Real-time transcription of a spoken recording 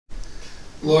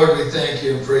Lord, we thank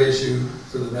you and praise you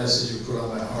for the message you put on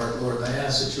my heart, Lord. And I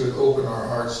ask that you would open our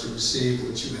hearts to receive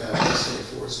what you have to say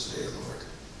for us today, Lord.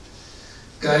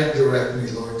 Guide and direct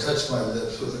me, Lord. Touch my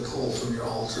lips with a coal from your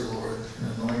altar, Lord,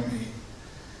 and anoint me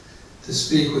to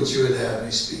speak what you would have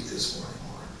me speak this morning,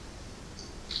 Lord.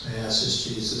 I ask this,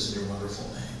 Jesus, in your wonderful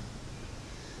name.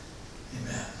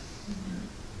 Amen.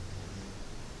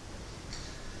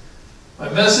 My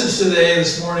message today,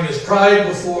 this morning, is pride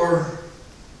before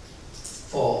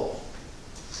fall.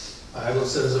 The Bible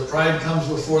says that pride comes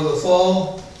before the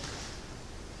fall,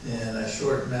 and I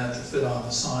shortened that to fit on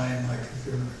the sign. Like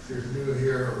if you're new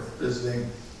here or visiting,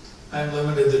 I'm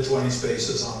limited to 20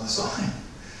 spaces on the sign.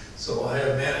 So I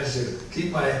have managed to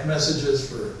keep my messages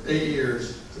for 8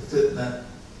 years to fit in that,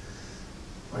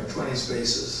 my 20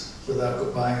 spaces,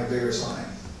 without buying a bigger sign.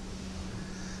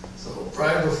 So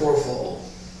pride before fall.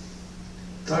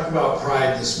 Talk about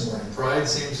pride this morning. Pride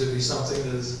seems to be something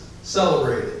that is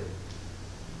celebrated,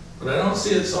 but I don't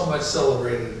see it so much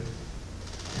celebrated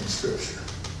in Scripture.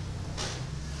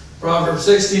 Proverbs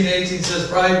 16:18 says,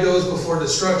 pride goes before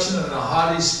destruction and a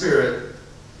haughty spirit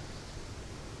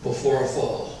before a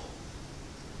fall.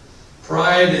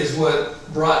 Pride is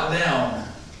what brought down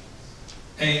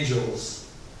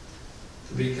angels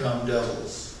to become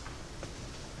devils.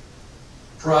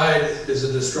 Pride is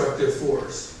a destructive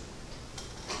force.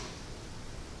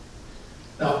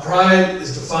 Now, pride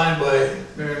is defined by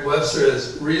Merriam-Webster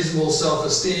as reasonable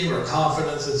self-esteem or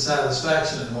confidence and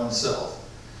satisfaction in oneself,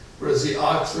 whereas the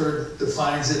Oxford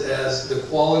defines it as the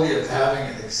quality of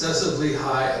having an excessively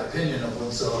high opinion of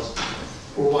oneself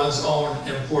or one's own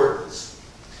importance.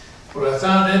 What I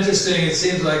found interesting, it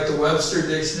seems like the Webster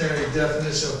Dictionary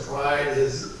definition of pride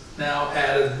has now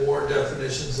added more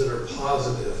definitions that are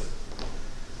positive,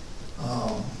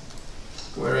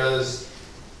 whereas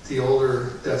the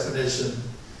older definition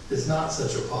is not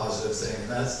such a positive thing.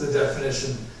 And that's the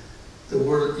definition that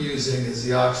we're using, is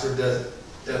the Oxford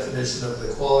definition of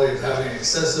the quality of having an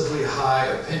excessively high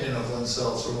opinion of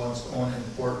oneself or one's own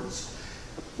importance.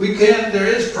 There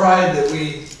is pride that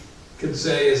we could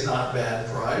say is not bad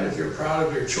pride. If you're proud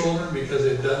of your children because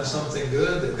they've done something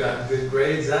good, they've gotten good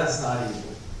grades, that's not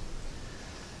evil.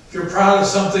 If you're proud of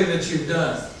something that you've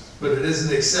done, but it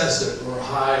isn't excessive or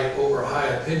over high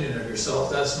opinion of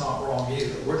yourself, that's not wrong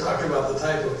either. We're talking about the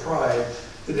type of pride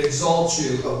that exalts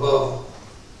you above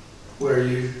where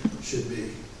you should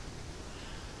be.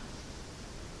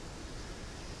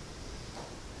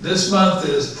 This month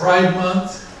is Pride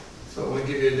Month, so I'm going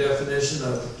to give you a definition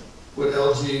of what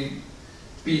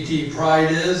LGBT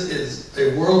pride is. It's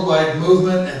a worldwide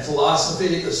movement and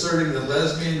philosophy asserting that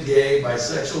lesbian, gay,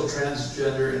 bisexual,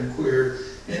 transgender, and queer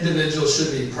individuals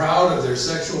should be proud of their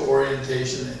sexual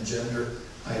orientation and gender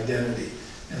identity.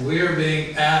 And we are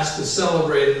being asked to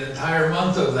celebrate an entire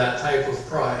month of that type of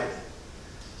pride.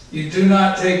 You do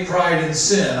not take pride in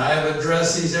sin. I have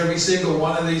addressed every single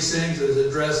one of these things is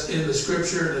addressed in the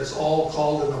Scripture, and it's all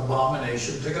called an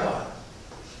abomination to God.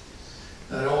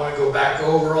 And I don't want to go back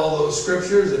over all those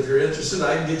Scriptures. If you're interested,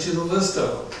 I can get you the list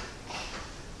of them.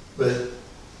 But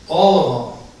all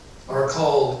of them are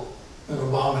called an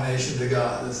abomination to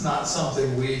God. It's not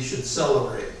something we should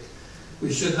celebrate.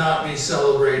 We should not be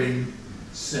celebrating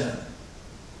sin.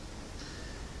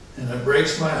 And it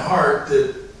breaks my heart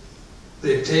that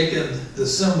they've taken the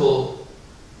symbol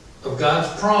of God's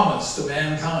promise to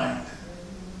mankind,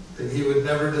 that he would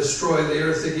never destroy the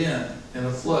earth again in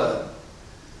a flood,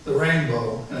 the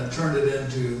rainbow, and have turned it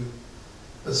into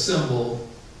a symbol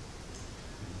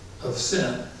of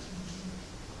sin.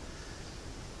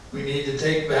 We need to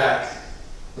take back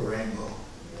the rainbow.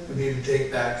 We need to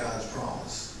take back God's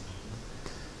promise.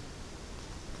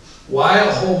 Why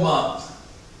a whole month?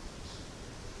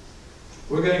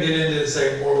 We're going to get into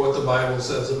say more what the Bible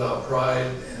says about pride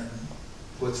and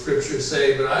what Scriptures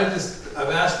say, but I've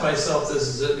asked myself this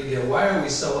as it began, why are we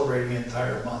celebrating an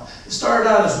entire month? It started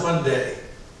out as one day.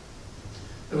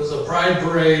 There was a pride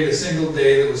parade, a single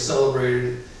day that was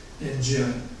celebrated in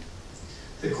June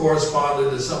that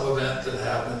corresponded to some event that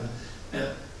happened, and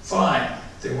fine.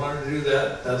 If they wanted to do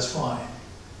that, that's fine.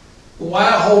 But why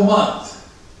a whole month?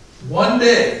 One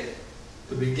day,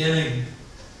 the beginning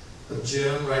of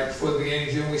June, right before the beginning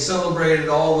of June, we celebrated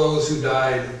all those who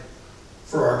died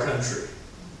for our country.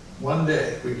 One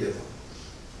day we give them.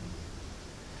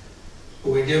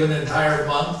 But we give an entire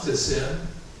month to sin.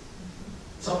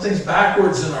 Something's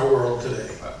backwards in our world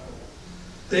today.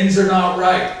 Things are not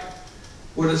right.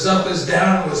 What is up is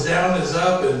down, what's down is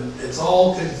up, and it's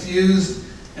all confused,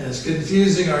 and it's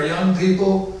confusing our young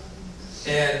people.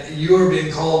 And you are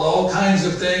being called all kinds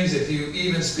of things. If you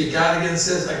even speak out against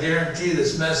this, I guarantee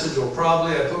this message will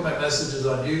probably, I put my messages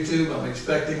on YouTube. I'm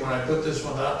expecting when I put this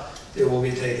one up, it will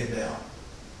be taken down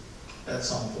at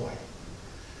some point.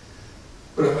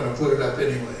 But I'm going to put it up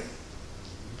anyway.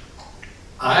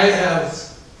 I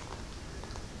have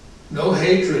no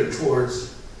hatred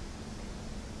towards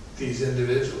these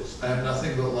individuals. I have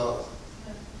nothing but love.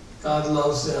 God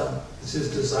loves them. It's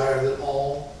His desire that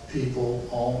all people,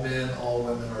 all men, all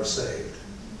women are saved.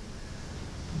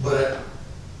 But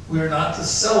we're not to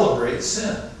celebrate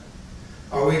sin.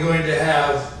 Are we going to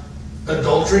have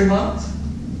adultery month?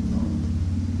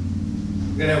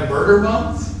 We're going to have murder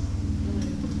month?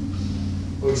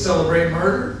 Will we celebrate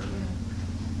murder?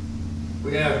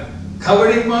 We're going to have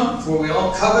coveting month where we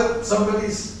all covet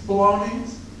somebody's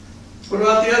belongings? What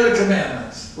about the other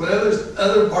commandments? What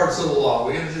other parts of the law?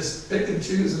 We're going to just pick and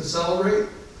choose and celebrate?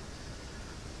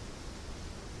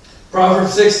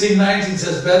 Proverbs 16:19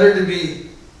 says, better to be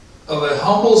of a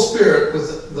humble spirit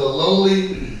with the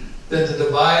lowly than to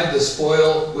divide the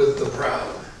spoil with the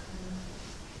proud.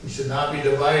 We should not be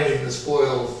dividing the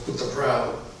spoil with the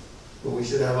proud, but we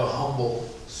should have a humble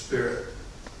spirit.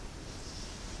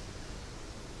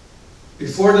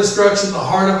 Before destruction, the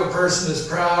heart of a person is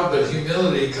proud, but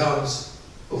humility comes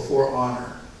before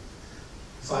honor.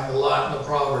 You find a lot in the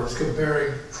Proverbs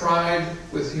comparing pride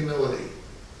with humility.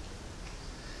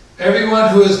 Everyone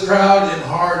who is proud in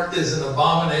heart is an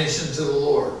abomination to the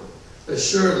Lord.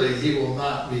 Assuredly, he will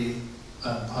not be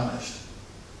unpunished.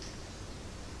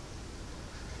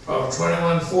 Proverbs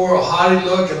 21:4, a haughty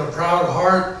look and a proud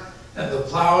heart, and the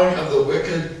plowing of the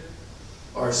wicked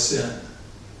are sin.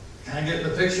 Can I get in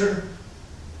the picture?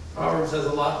 Proverbs has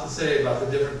a lot to say about the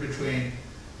difference between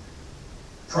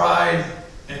pride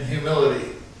and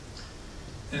humility.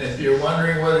 And if you're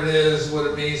wondering what it is, what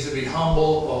it means to be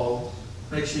humble, well,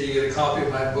 make sure you get a copy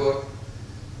of my book,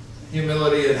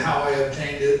 Humility and How I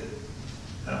Obtained It,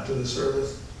 after the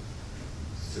service.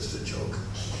 It's just a joke.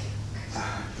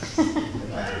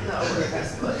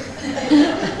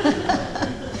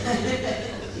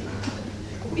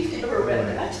 We've never read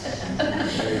that.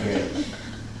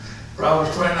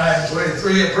 Proverbs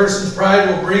 29:23, a person's pride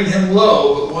will bring him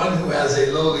low, but one who has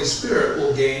a lowly spirit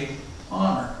will gain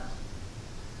honor.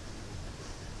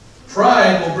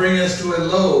 Pride will bring us to a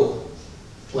low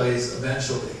place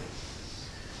eventually,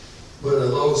 but a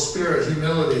low spirit,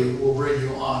 humility, will bring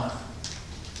you honor.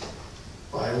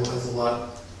 The Bible has a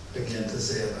lot, again, to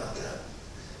say about that.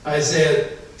 Isaiah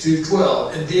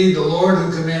 2:12, indeed the Lord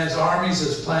who commands armies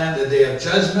has planned a day of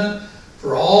judgment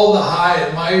for all the high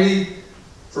and mighty.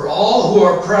 For all who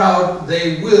are proud,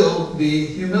 they will be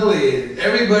humiliated.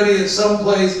 Everybody at some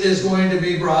place is going to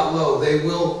be brought low. They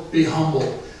will be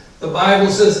humbled. The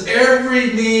Bible says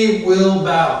every knee will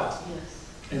bow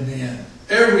in the end.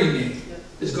 Every knee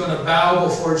is going to bow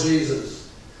before Jesus.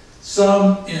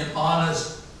 Some in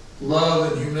honest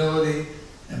love and humility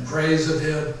and praise of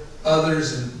Him.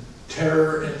 Others in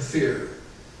terror and fear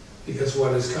because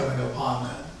what is coming upon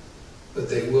them. But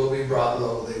they will be brought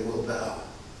low. They will bow.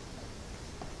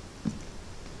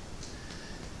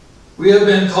 We have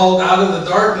been called out of the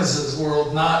darkness of this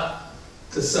world, not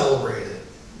to celebrate it.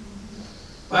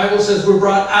 The Bible says we're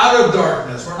brought out of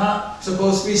darkness. We're not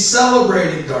supposed to be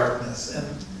celebrating darkness. And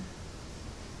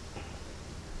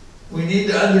we need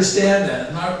to understand that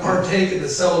and not partake in the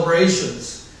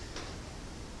celebrations.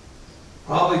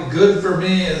 Probably good for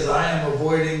me as I am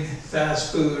avoiding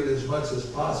fast food as much as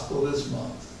possible this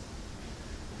month.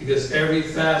 Because every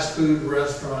fast food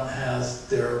restaurant has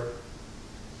their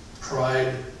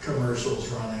pride commercials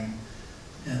running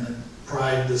and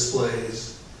pride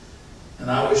displays. And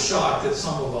I was shocked at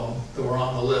some of them that were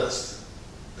on the list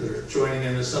that are joining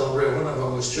in to celebrate. One of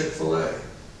them was Chick-fil-A,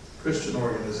 Christian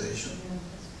organization.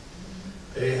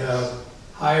 They have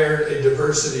hired a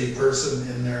diversity person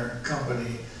in their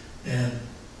company, and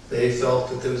they felt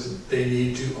that they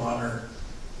need to honor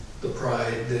the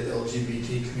pride, the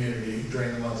LGBT community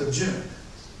during the month of June.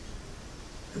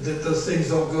 That those things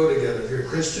don't go together. If you're a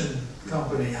Christian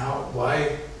company,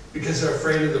 why? Because they're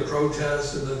afraid of the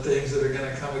protests and the things that are going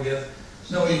to come against.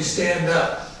 No, you stand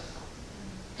up.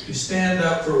 You stand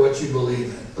up for what you believe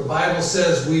in. The Bible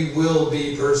says we will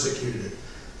be persecuted.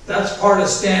 That's part of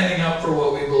standing up for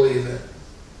what we believe in.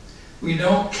 We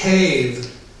don't cave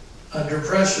under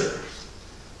pressure.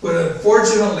 But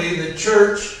unfortunately, the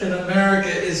church in America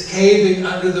is caving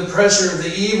under the pressure of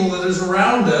the evil that is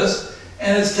around us,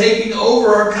 and it's taking over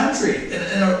our country in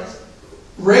a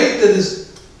rate that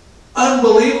is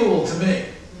unbelievable to me.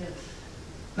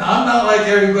 Now, I'm not like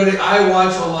everybody. I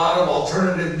watch a lot of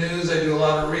alternative news. I do a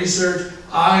lot of research.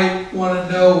 I want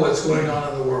to know what's going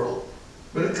on in the world.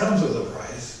 But it comes with a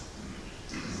price,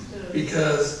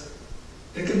 because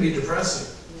it can be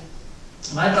depressing.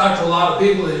 And I talk to a lot of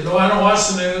people that, I don't watch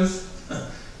the news.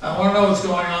 I want to know what's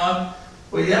going on.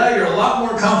 Well, yeah, you're a lot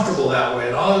more comfortable that way,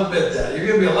 and I'll admit that. You're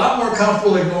going to be a lot more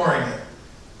comfortable ignoring it.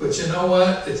 But you know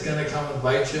what? It's going to come and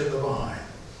bite you in the behind.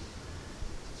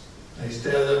 I used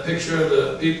to have that picture of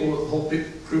the people, the whole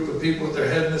group of people with their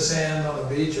head in the sand on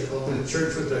the beach. I call it the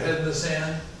church with their head in the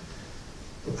sand.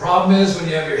 The problem is when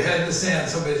you have your head in the sand,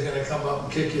 somebody's going to come up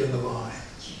and kick you in the behind,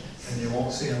 and you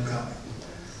won't see them coming.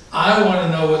 I want to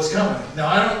know what's coming. Now,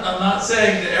 I'm not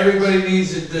saying that everybody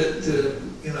needs to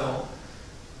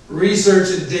research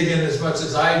and dig in as much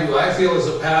as I do. I feel as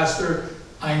a pastor,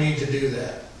 I need to do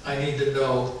that. I need to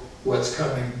know what's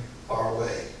coming our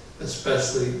way,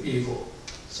 especially evil,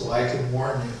 so I can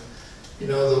warn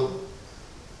you.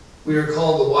 We are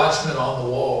called the watchman on the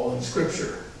wall in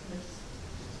Scripture.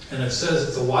 And it says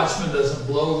if the watchman doesn't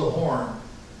blow the horn,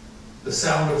 the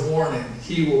sound of warning,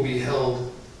 he will be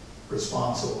held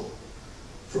responsible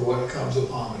for what comes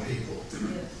upon the people.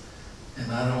 Yes.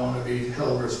 And I don't want to be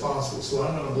held responsible, so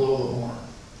I'm going to blow the horn.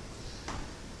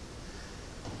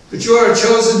 But you are a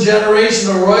chosen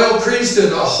generation, a royal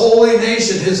priesthood, a holy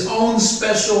nation, his own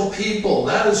special people.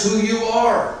 That is who you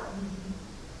are.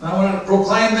 And I want to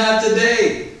proclaim that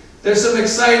today. There's some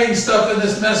exciting stuff in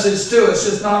this message too. It's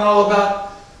just not all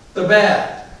about the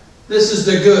bad. This is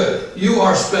the good. You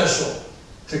are special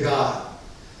to God.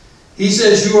 He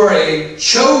says you are a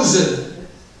chosen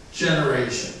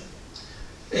generation,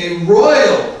 a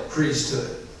royal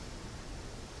priesthood,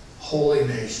 holy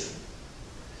nation,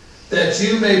 that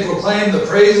you may proclaim the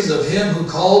praises of him who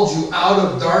called you out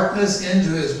of darkness into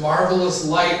his marvelous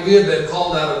light. We have been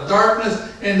called out of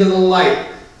darkness into the light.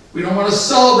 We don't want to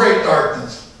celebrate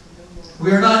darkness.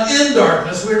 We are not in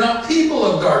darkness. We are not people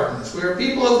of darkness. We are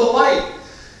people of the light,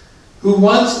 who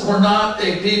once were not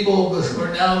a people, but who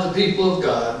are now the people of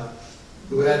God,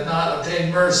 who had not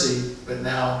obtained mercy, but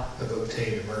now have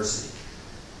obtained mercy.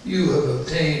 You have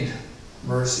obtained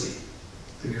mercy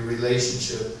through your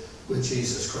relationship with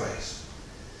Jesus Christ.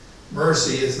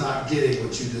 Mercy is not getting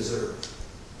what you deserve.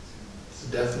 It's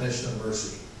the definition of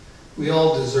mercy. We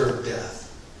all deserve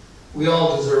death. We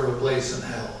all deserve a place in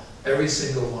hell. Every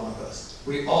single one of us.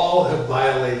 We all have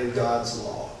violated God's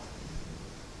law.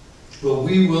 But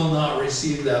we will not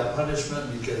receive that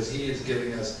punishment because he is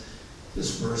giving us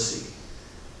his mercy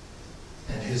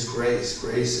and his grace.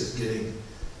 Grace is getting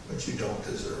what you don't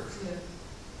deserve. Yeah.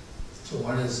 So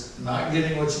one is not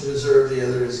getting what you deserve, the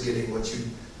other is getting what you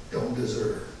don't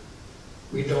deserve.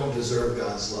 We don't deserve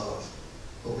God's love,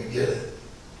 but we get it.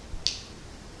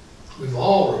 We've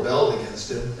all rebelled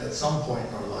against him at some point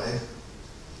in our life.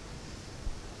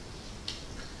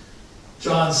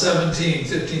 John 17,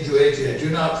 15 to 18, I do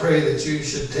not pray that you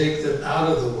should take them out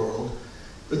of the world,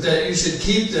 but that you should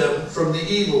keep them from the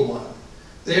evil one.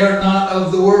 They are not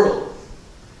of the world,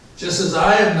 just as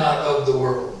I am not of the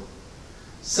world.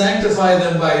 Sanctify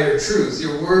them by your truth.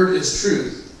 Your word is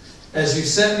truth. As you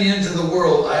sent me into the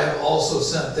world, I have also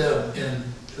sent them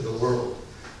into the world.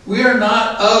 We are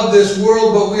not of this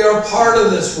world, but we are part of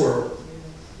this world.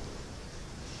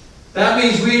 That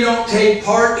means we don't take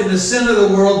part in the sin of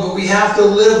the world, but we have to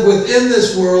live within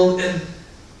this world, and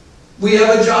we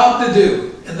have a job to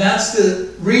do. And that's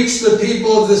to reach the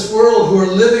people of this world who are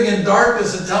living in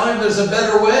darkness and tell them there's a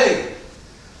better way.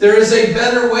 There is a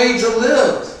better way to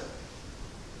live.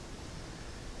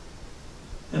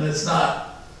 And it's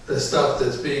not the stuff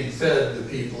that's being fed to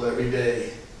people every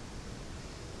day.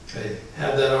 I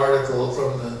had that article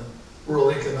from the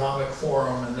World Economic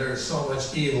Forum, and there's so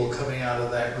much evil coming out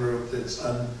of that group that's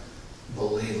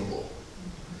unbelievable.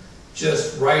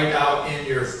 Just right out in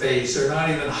your face. They're not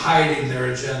even hiding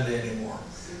their agenda anymore.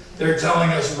 They're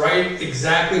telling us right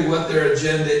exactly what their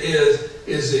agenda is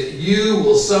that you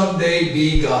will someday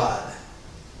be God.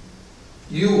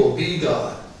 You will be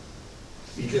God.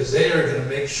 Because they are going to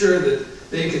make sure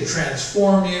that they can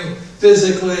transform you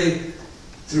physically,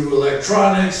 through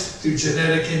electronics, through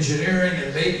genetic engineering,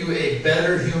 and make you a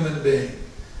better human being.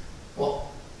 Well,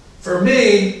 for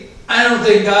me, I don't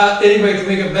think anybody can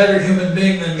make a better human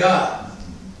being than God.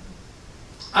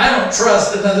 I don't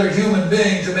trust another human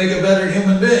being to make a better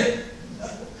human being.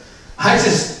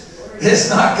 It's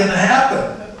not going to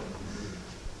happen.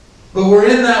 But we're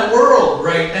in that world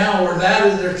right now where that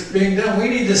is being done. We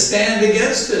need to stand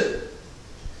against it.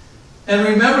 And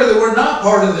remember that we're not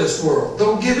part of this world.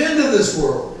 Don't give in to this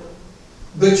world.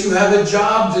 But you have a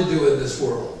job to do in this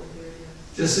world.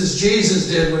 Just as Jesus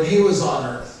did when he was on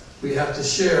earth. We have to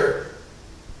share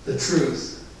the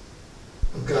truth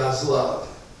of God's love.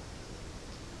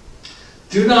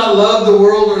 Do not love the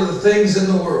world or the things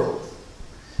in the world.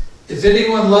 If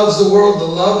anyone loves the world, the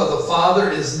love of the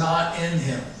Father is not in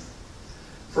him.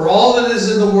 For all that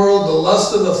is in the world, the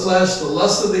lust of the flesh, the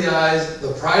lust of the eyes,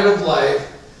 the pride of life,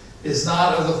 is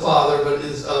not of the Father, but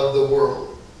is of the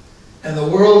world. And the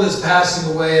world is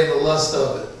passing away and the lust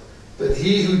of it. But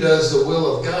he who does the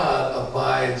will of God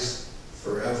abides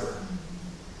forever.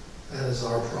 That is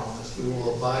our promise. We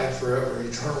will abide forever,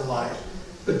 eternal life.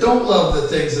 But don't love the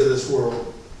things of this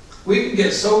world. We can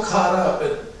get so caught up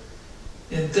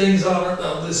in things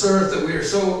on this earth that we are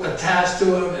so attached to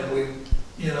them, and we,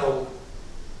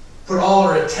 put all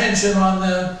our attention on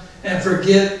them and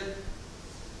forget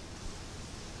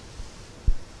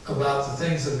about the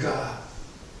things of God,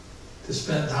 to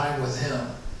spend time with him,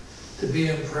 to be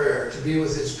in prayer, to be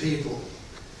with his people.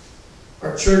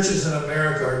 Our churches in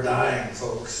America are dying,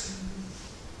 folks.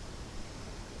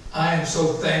 I am so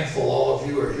thankful all of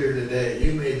you are here today.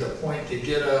 You made the point to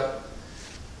get up,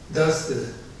 dust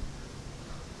the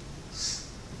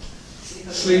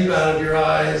sleep out of your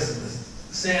eyes, and the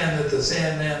sand that the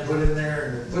sandman put in there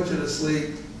and put you to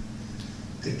sleep,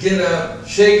 to get up,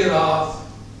 shake it off,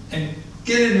 and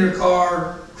get in your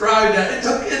car, drive down.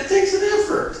 It takes an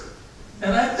effort,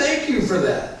 and I thank you for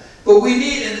that. But we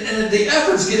need, and the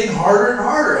effort's getting harder and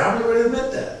harder. How many would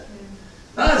admit that?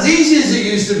 Not as easy as it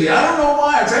used to be. I don't know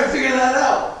why. I try to figure that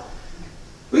out.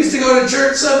 We used to go to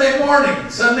church Sunday morning,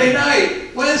 Sunday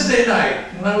night, Wednesday night.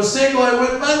 When I was single, I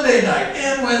went Monday night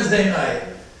and Wednesday night.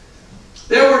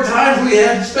 There were times we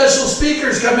had special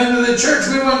speakers come into the church.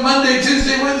 We went Monday,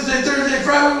 Tuesday, Wednesday, Thursday,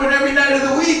 Friday. We went every night of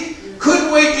the week.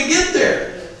 Couldn't wait to get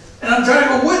there. And I'm trying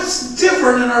to go, what's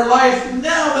different in our life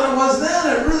now than it was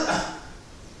then? It really,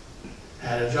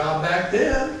 had a job back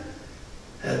then.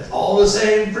 Had all the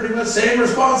same, pretty much same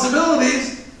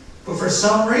responsibilities. But for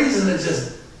some reason, it's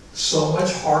just so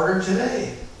much harder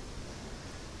today.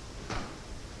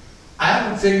 I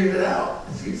haven't figured it out.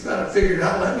 If you've got it figured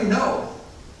out, let me know.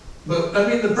 But, I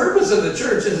mean, the purpose of the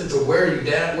church isn't to wear you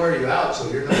down, wear you out so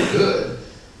you're no good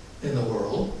in the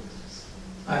world.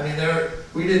 I mean,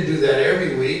 we didn't do that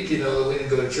every week. We didn't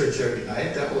go to church every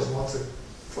night. That was once or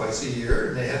twice a year,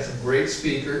 and they had some great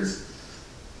speakers.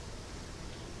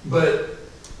 But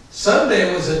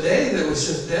Sunday was a day that was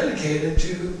just dedicated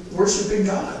to worshiping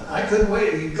God. I couldn't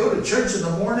wait. You'd go to church in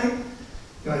the morning.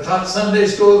 I taught Sunday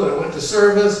school, then I went to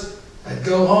service. I'd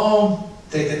go home,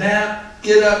 take a nap,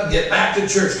 get up, get back to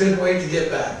church. Couldn't wait to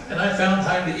get back. And I found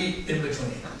time to eat in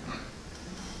between.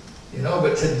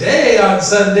 But today on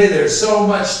Sunday, there's so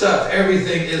much stuff.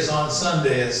 Everything is on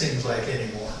Sunday, it seems like,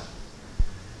 anymore.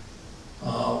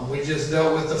 We just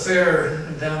dealt with the fair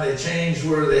in town. They changed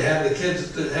where they had the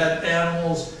kids that had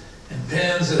animals and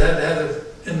pens that had to have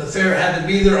in the fair had to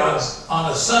be there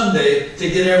on a Sunday to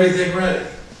get everything ready.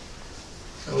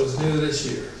 That was new this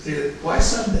year. See, why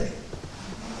Sunday?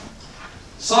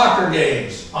 Soccer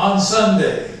games on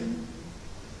Sunday.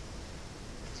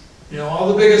 All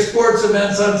the biggest sports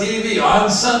events on TV on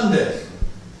Sunday.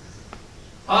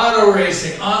 Auto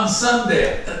racing on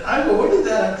Sunday. And I go, what did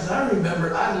that? Because I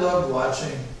remember I loved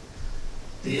watching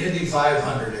the Indy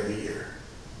 500 every year.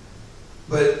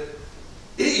 But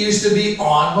it used to be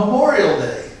on Memorial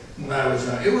Day when I was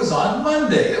young. It was on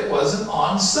Monday. It wasn't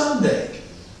on Sunday.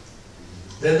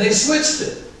 Then they switched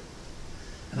it.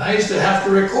 And I used to have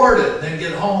to record it and then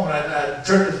get home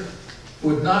and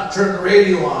would not turn the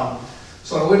radio on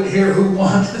so I wouldn't hear who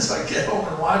won. So I'd get home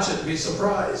and watch it and be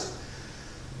surprised.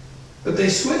 But they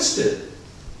switched it.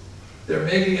 They're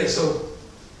making it so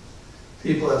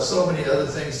people have so many other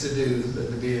things to do than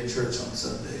to be in church on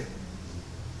Sunday.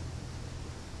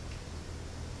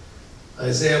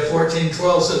 Isaiah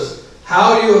 14:12 says,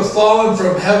 "How you have fallen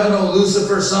from heaven, O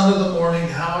Lucifer, son of the morning,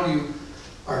 how you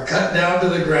are cut down to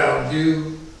the ground,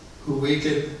 you who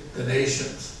weaken the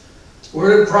nations."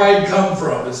 Where did pride come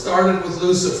from? It started with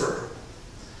Lucifer.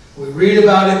 We read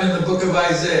about him in the book of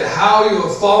Isaiah. How you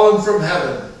have fallen from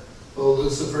heaven, O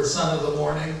Lucifer, son of the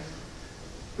morning.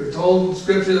 We're told in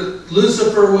Scripture that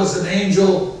Lucifer was an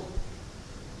angel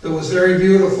that was very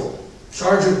beautiful, in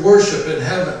charge of worship in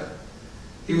heaven.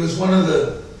 He was one of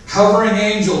the covering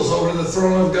angels over the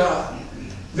throne of God.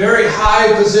 Very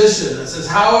high position. It says,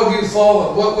 how have you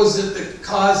fallen? What was it that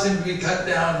caused him to be cut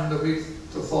down and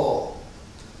to fall?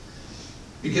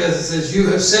 Because it says, you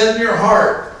have said in your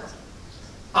heart,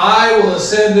 I will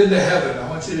ascend into heaven. I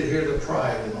want you to hear the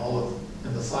pride in all of them,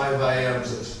 in the 5 I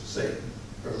ams of Satan,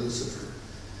 or Lucifer.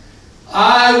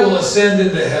 I will ascend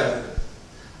into heaven.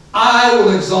 I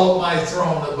will exalt my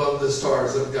throne above the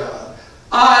stars of God.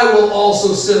 I will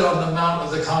also sit on the mount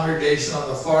of the congregation on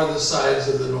the farthest sides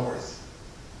of the north.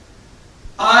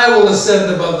 I will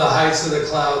ascend above the heights of the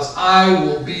clouds. I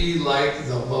will be like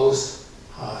the Most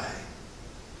High.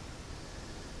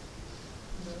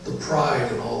 the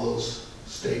pride in all those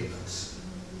statements.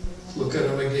 Let's look at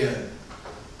them again.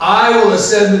 I will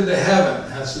ascend into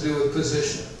heaven has to do with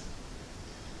position.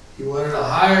 He wanted a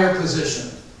higher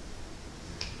position.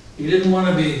 He didn't want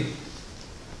to be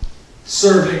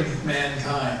serving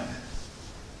mankind.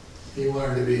 He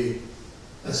wanted to be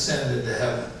ascended to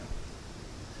heaven.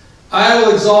 I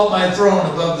will exalt my throne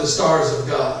above the stars of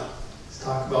God. Let's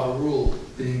talk about rule,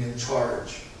 being in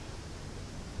charge.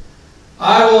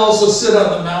 I will also sit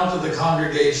on the mount of the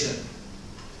congregation.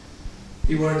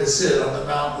 He wanted to sit on the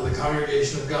mount of the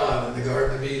congregation of God in the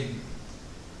Garden of Eden,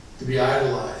 to be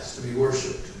idolized, to be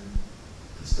worshipped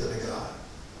instead of God.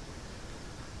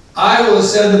 I will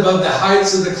ascend above the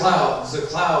heights of the clouds. The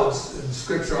clouds in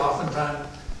Scripture, oftentimes,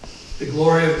 the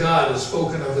glory of God is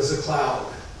spoken of as a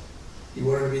cloud. He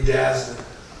wanted to be dazzling.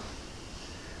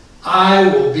 I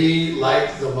will be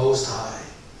like the Most High.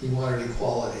 He wanted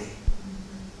equality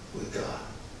with God.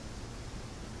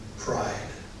 Pride.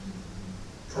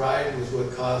 Pride was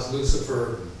what caused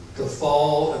Lucifer to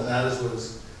fall, and that is what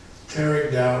is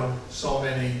tearing down so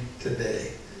many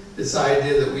today. This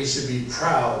idea that we should be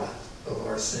proud of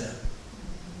our sin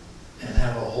and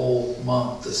have a whole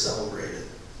month to celebrate it.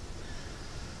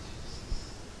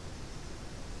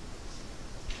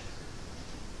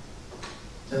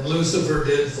 And Lucifer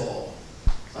did fall.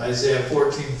 Isaiah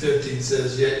 14:15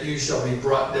 says, yet you shall be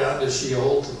brought down to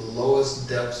Sheol, to the lowest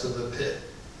depths of the pit,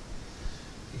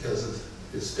 because of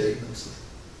his statements.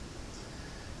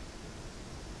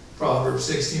 Proverbs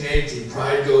 16:18,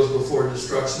 pride goes before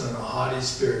destruction and a haughty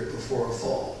spirit before a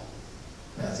fall.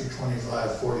 Matthew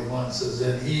 25:41 says,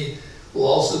 then he will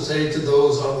also say to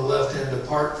those on the left hand,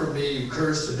 depart from me, you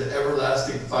cursed, into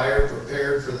everlasting fire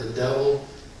prepared for the devil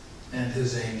and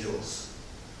his angels.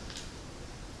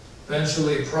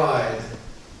 Eventually, pride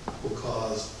will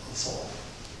cause a fall.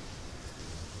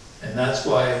 And that's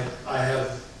why I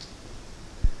have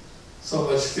so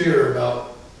much fear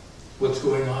about what's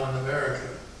going on in America,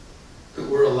 that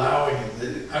we're allowing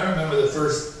it. I remember the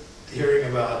first hearing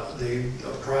about the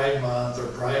Pride Month or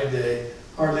Pride Day,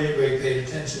 hardly anybody paid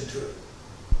attention to it.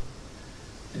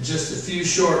 In just a few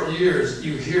short years,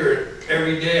 you hear it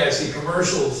every day. I see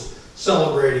commercials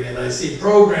celebrating it. I see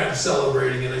programs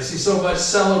celebrating it. I see so much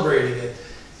celebrating it.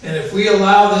 And if we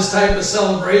allow this type of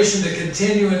celebration to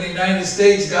continue in the United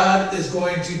States, God is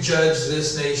going to judge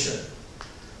this nation.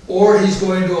 Or he's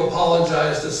going to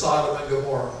apologize to Sodom and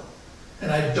Gomorrah. And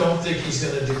I don't think he's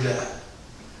going to do that.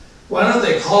 Why don't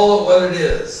they call it what it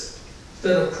is?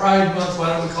 Instead of Pride Month,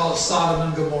 why don't we call it Sodom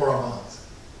and Gomorrah Month?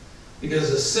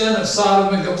 Because the sin of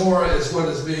Sodom and Gomorrah is what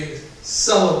is being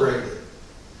celebrated.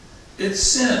 It's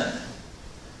sin.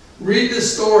 Read the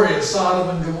story of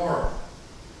Sodom and Gomorrah.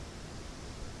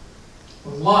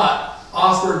 When Lot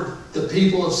offered the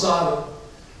people of Sodom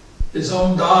his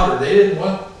own daughter, they didn't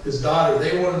want his daughter,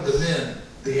 they wanted the men,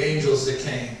 the angels that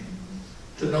came,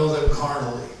 to know them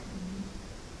carnally,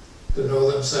 to know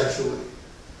them sexually.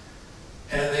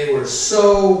 And they were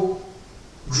so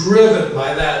driven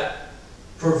by that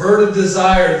perverted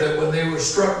desire that when they were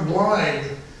struck blind,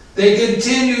 they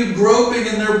continued groping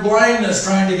in their blindness,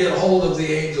 trying to get hold of the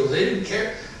angels. They didn't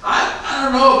care. I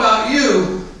don't know about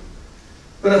you,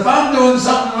 but if I'm doing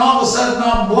something and all of a sudden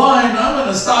I'm blind, I'm going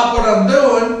to stop what I'm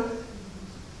doing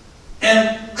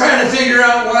and try to figure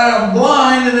out why I'm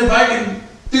blind and if I can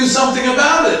do something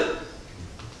about it.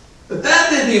 But that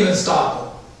didn't even stop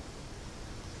them.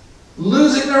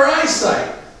 Losing their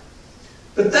eyesight.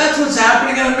 But that's what's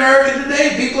happening in America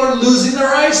today. People are losing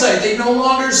their eyesight. They no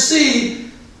longer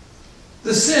see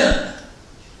the sin.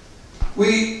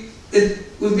 We've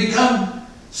become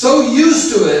so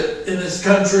used to it in this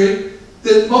country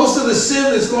that most of the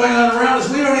sin that's going on around us,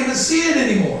 we don't even see it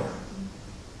anymore.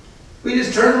 We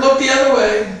just turn and look the other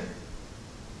way.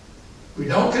 We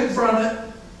don't confront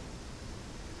it.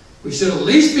 We should at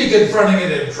least be confronting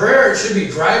it in prayer. It should be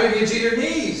driving you to your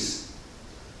knees.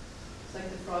 It's like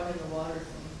the frog in the water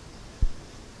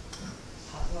thing.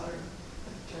 Hot water.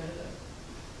 Turn it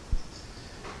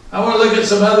up. I want to look at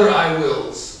some other I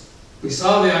wills. We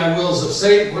saw the I wills of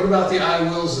Satan. What about the I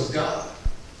wills of God?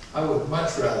 I would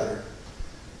much rather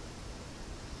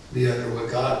be under what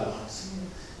God wants.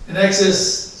 In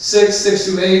Exodus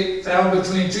 6:6-8, found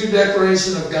between two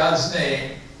declarations of God's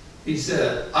name, he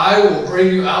said, I will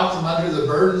bring you out from under the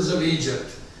burdens of Egypt.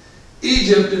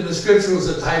 Egypt in the scripture was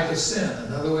a type of sin.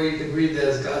 Another way you can read that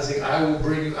is God saying, I will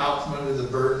bring you out from under the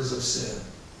burdens of sin.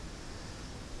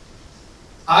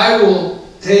 I will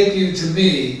take you to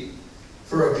me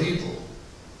for a people.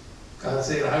 God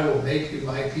saying, I will make you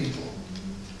my people.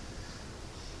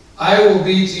 I will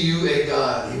be to you a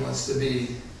God. He wants to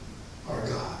be our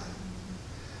God.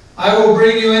 I will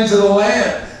bring you into the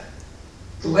land.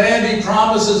 The land he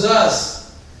promises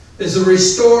us is a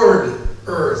restored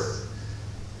earth,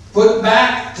 put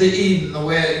back to Eden the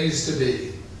way it used to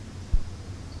be.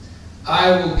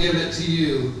 I will give it to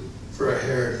you for a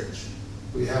heritage.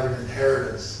 We have an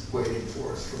inheritance waiting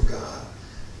for us from God.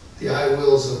 The I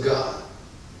wills of God.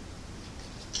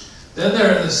 Then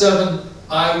there are the 7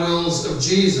 I wills of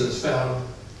Jesus found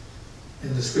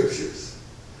in the scriptures.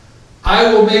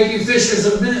 I will make you fishers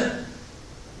of men.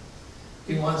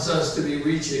 He wants us to be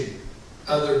reaching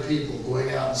other people,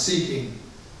 going out and seeking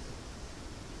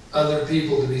other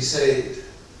people to be saved.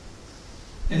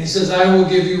 And he says, I will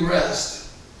give you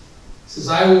rest. He says,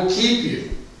 I will keep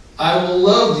you. I will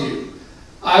love you.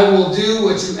 I will do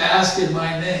what you ask in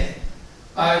my name.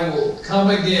 I will come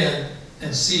again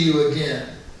and see you again.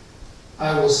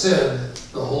 I will send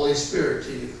the Holy Spirit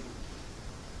to you.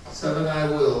 7 I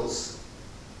wills,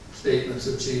 statements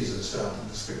of Jesus found in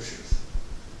the scriptures.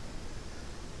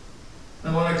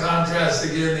 I want to contrast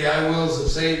again the I wills of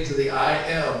Satan to the I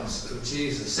ams of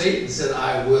Jesus. Satan said,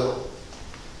 I will.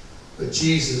 But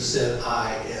Jesus said,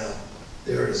 I am.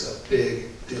 There is a big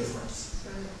difference.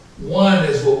 One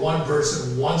is what one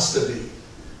person wants to be.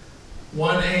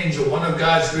 One angel, one of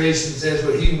God's creation says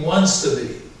what he wants to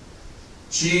be.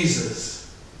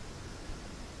 Jesus,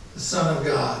 the Son of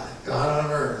God, God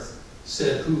on earth,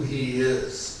 said who he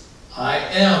is. I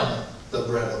am the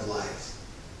bread of life.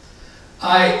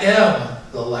 I am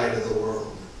the light of the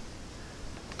world.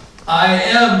 I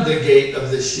am the gate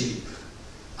of the sheep.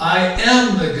 I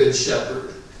am the good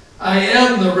shepherd. I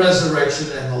am the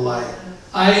resurrection and the life.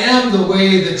 I am the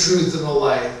way, the truth, and the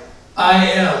life.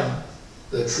 I am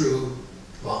the true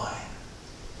vine.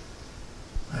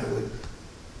 I would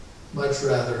much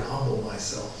rather humble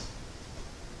myself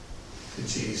to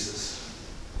Jesus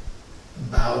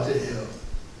and bow to him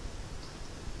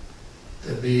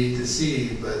than be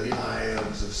deceived by the I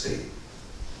ams of Satan.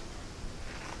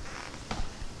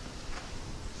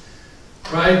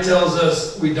 Pride tells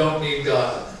us we don't need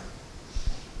God.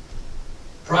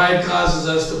 Pride causes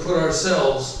us to put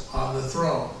ourselves on the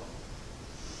throne.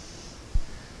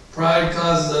 Pride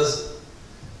causes us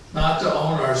not to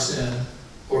own our sin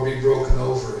or be broken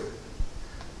over it.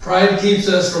 Pride keeps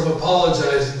us from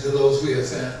apologizing to those we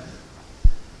offend.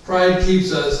 Pride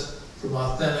keeps us from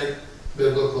authentic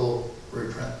biblical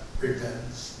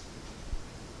repentance.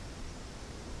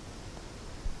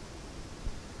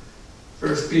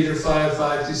 1 Peter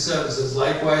 5:5-7 says,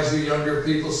 likewise, you younger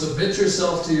people, submit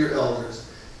yourself to your elders.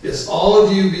 Yes, all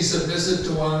of you be submissive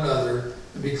to one another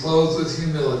and be clothed with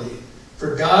humility.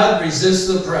 For God resists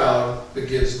the proud, but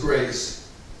gives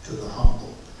grace to the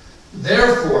humble.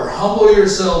 Therefore, humble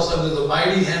yourselves under the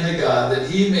mighty hand of God, that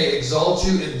he may exalt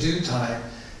you in due time,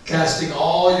 casting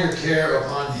all your care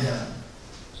upon him,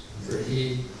 for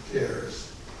he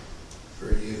cares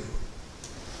for you.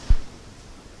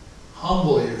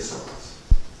 Humble yourselves.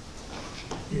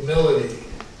 Humility.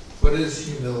 What is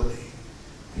humility?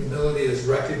 Humility is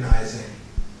recognizing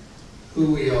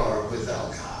who we are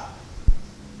without God.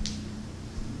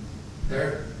 There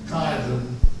are times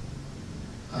when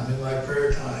I'm in my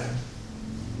prayer time,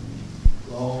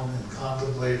 alone and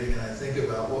contemplating, and I think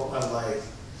about what my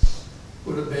life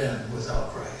would have been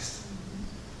without Christ.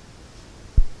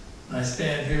 And I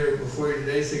stand here before you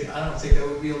today saying, I don't think I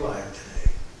would be alive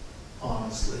today,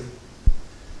 honestly.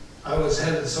 I was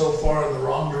headed so far in the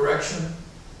wrong direction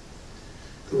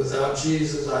that without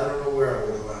Jesus, I don't know where I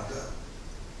would have wound up.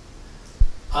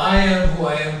 I am who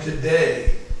I am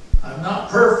today. I'm not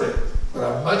perfect, but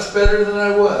I'm much better than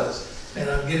I was. And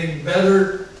I'm getting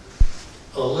better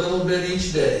a little bit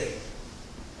each day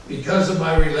because of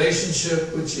my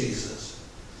relationship with Jesus.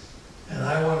 And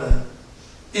I want to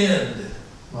end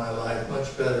my life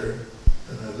much better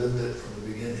than I lived it from the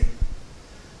beginning.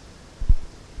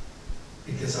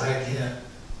 Because I can't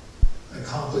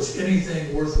accomplish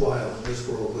anything worthwhile in this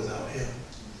world without him.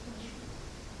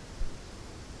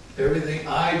 Everything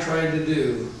I tried to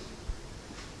do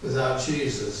without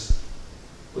Jesus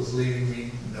was leading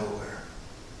me nowhere.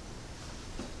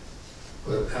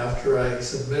 But after I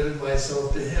submitted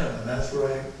myself to him, and that's where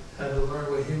I had to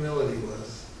learn what humility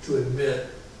was, to admit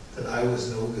that I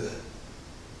was no good.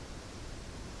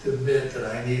 To admit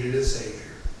that I needed a Savior.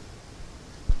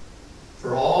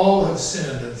 For all have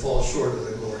sinned and fall short of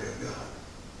the glory of God.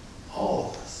 All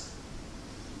of us.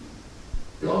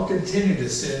 We all continue to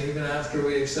sin even after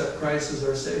we accept Christ as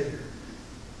our Savior.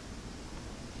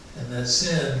 And that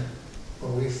sin,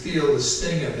 when we feel the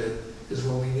sting of it, is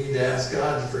when we need to ask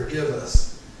God to forgive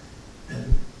us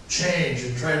and change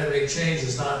and try to make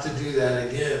changes not to do that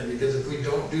again. Because if we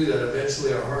don't do that,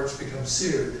 eventually our hearts become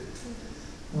seared.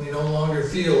 We no longer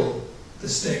feel the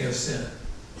sting of sin.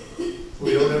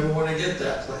 We don't ever want to get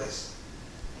that place.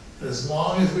 And as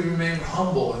long as we remain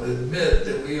humble and admit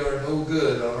that we are no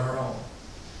good on our own,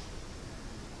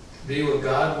 to be what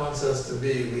God wants us to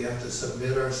be, we have to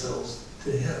submit ourselves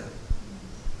to Him.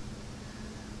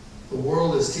 The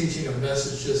world is teaching a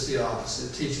message just the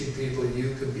opposite, teaching people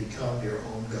you can become your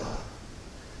own God.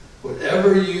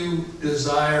 Whatever you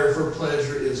desire for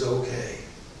pleasure is okay.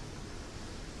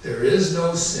 There is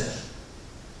no sin.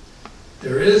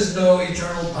 There is no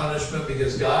eternal punishment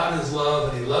because God is love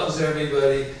and He loves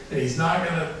everybody and He's not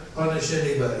going to punish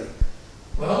anybody.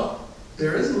 Well,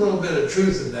 there is a little bit of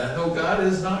truth in that. No, God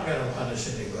is not going to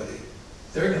punish anybody.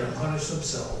 They're going to punish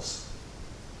themselves.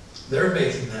 They're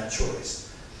making that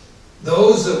choice.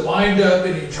 Those that wind up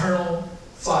in eternal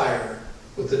fire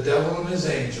with the devil and his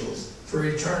angels for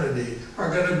eternity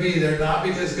are going to be there not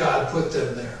because God put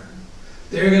them there.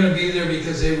 They're going to be there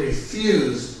because they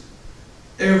refused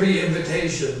every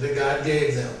invitation that God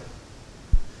gave them.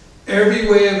 Every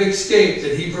way of escape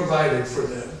that He provided for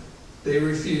them, they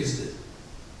refused it.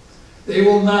 They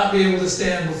will not be able to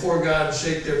stand before God and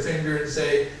shake their finger and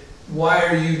say, "Why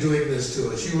are you doing this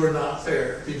to us? You are not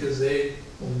fair," because they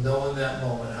will know in that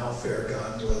moment how fair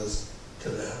God was to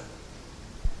them.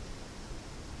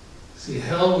 See,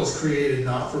 hell was created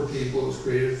not for people, it was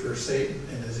created for Satan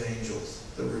and his angels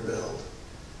that rebelled.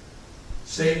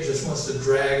 Satan just wants to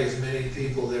drag as many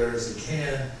people there as he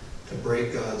can to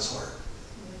break God's heart.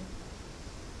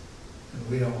 And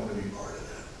we don't want to be part of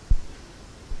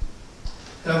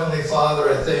that. Heavenly Father,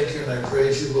 I thank You and I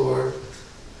praise You, Lord.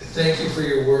 I thank You for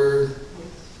Your word.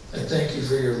 I thank You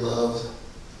for Your love.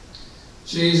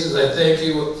 Jesus, I thank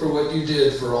You for what You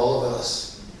did for all of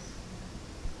us.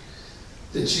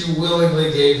 That You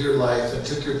willingly gave Your life and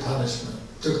took Your punishment,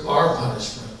 took our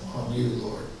punishment on You,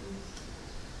 Lord.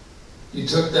 You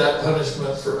took that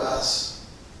punishment for us,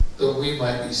 that we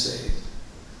might be saved.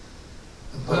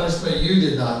 A punishment You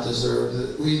did not deserve,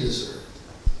 that we deserved.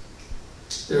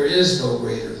 There is no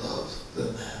greater love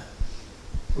than that.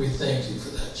 We thank You for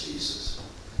that, Jesus.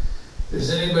 If there's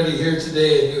anybody here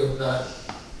today and you have not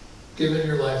given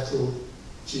your life to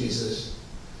Jesus,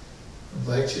 I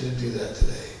invite you to do that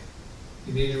today.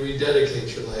 You need to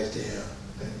rededicate your life to Him.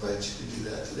 I invite you to do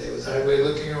that today. With everybody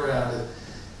looking around, if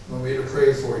you want me to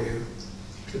pray for you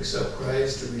to accept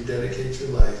Christ, to rededicate your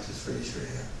life, just raise your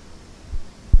hand.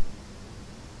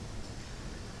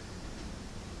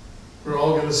 We're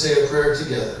all going to say a prayer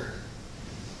together,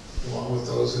 along with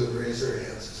those who have raised their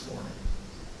hands this morning.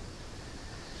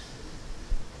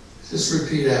 Just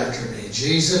repeat after me.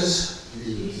 Jesus,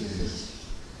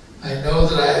 I know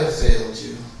that I have failed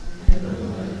You,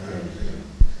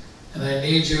 and I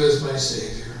need You as my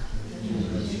Savior.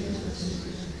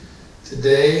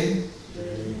 Today,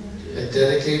 I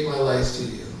dedicate my life to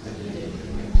You.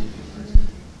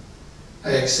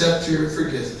 I accept Your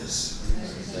forgiveness.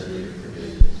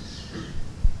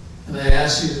 And I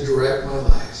ask You to direct my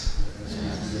life,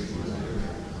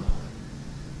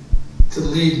 to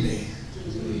lead me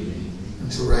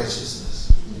into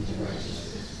righteousness.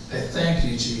 I thank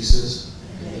You, Jesus,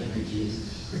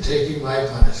 for taking my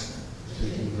punishment.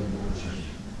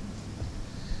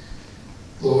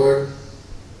 Lord,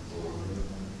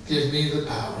 give me the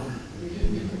power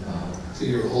through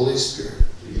Your Holy Spirit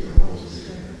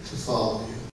to follow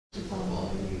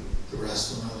You the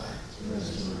rest of my life.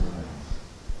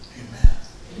 Amen.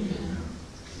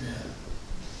 Amen.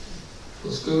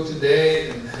 Let's go today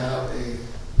and have a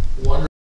wonderful